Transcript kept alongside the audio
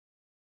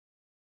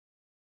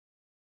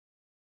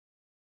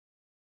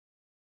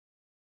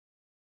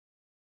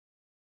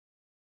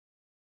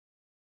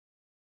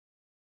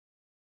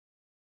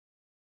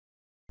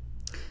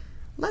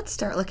Let's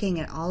start looking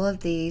at all of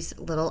these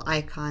little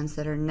icons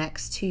that are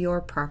next to your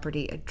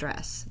property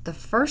address. The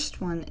first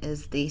one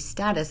is the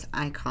status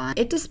icon.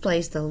 It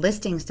displays the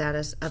listing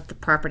status of the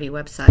property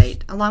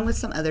website, along with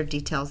some other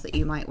details that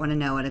you might want to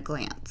know at a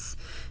glance.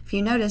 If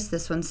you notice,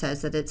 this one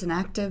says that it's an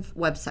active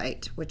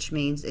website, which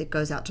means it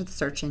goes out to the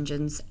search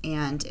engines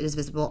and it is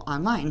visible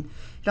online.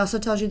 It also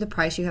tells you the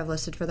price you have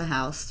listed for the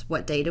house,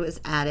 what date it was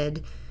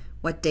added,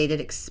 what date it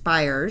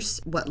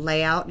expires, what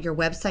layout, your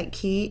website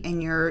key,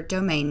 and your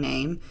domain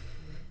name,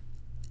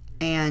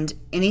 and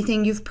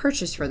anything you've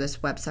purchased for this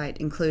website,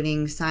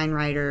 including sign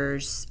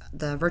writers,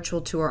 the virtual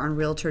tour on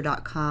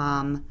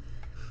realtor.com,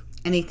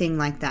 anything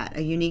like that,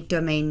 a unique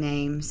domain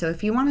name. So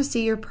if you want to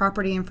see your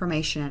property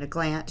information at a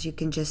glance, you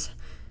can just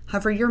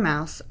hover your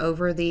mouse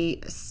over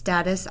the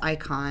status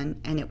icon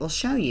and it will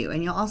show you.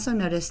 And you'll also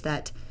notice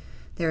that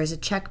there is a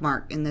check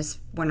mark in this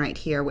one right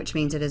here, which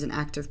means it is an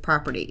active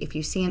property. If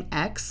you see an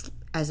X,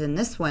 as in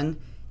this one,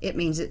 it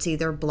means it's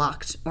either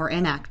blocked or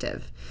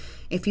inactive.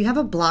 If you have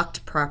a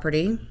blocked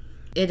property,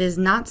 it is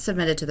not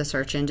submitted to the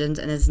search engines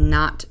and is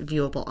not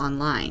viewable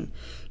online.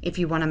 If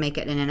you want to make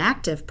it an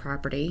inactive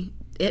property,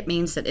 it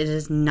means that it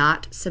is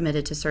not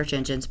submitted to search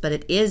engines, but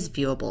it is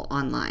viewable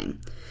online.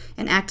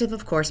 And active,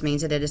 of course,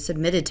 means that it is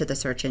submitted to the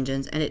search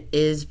engines and it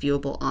is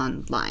viewable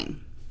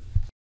online.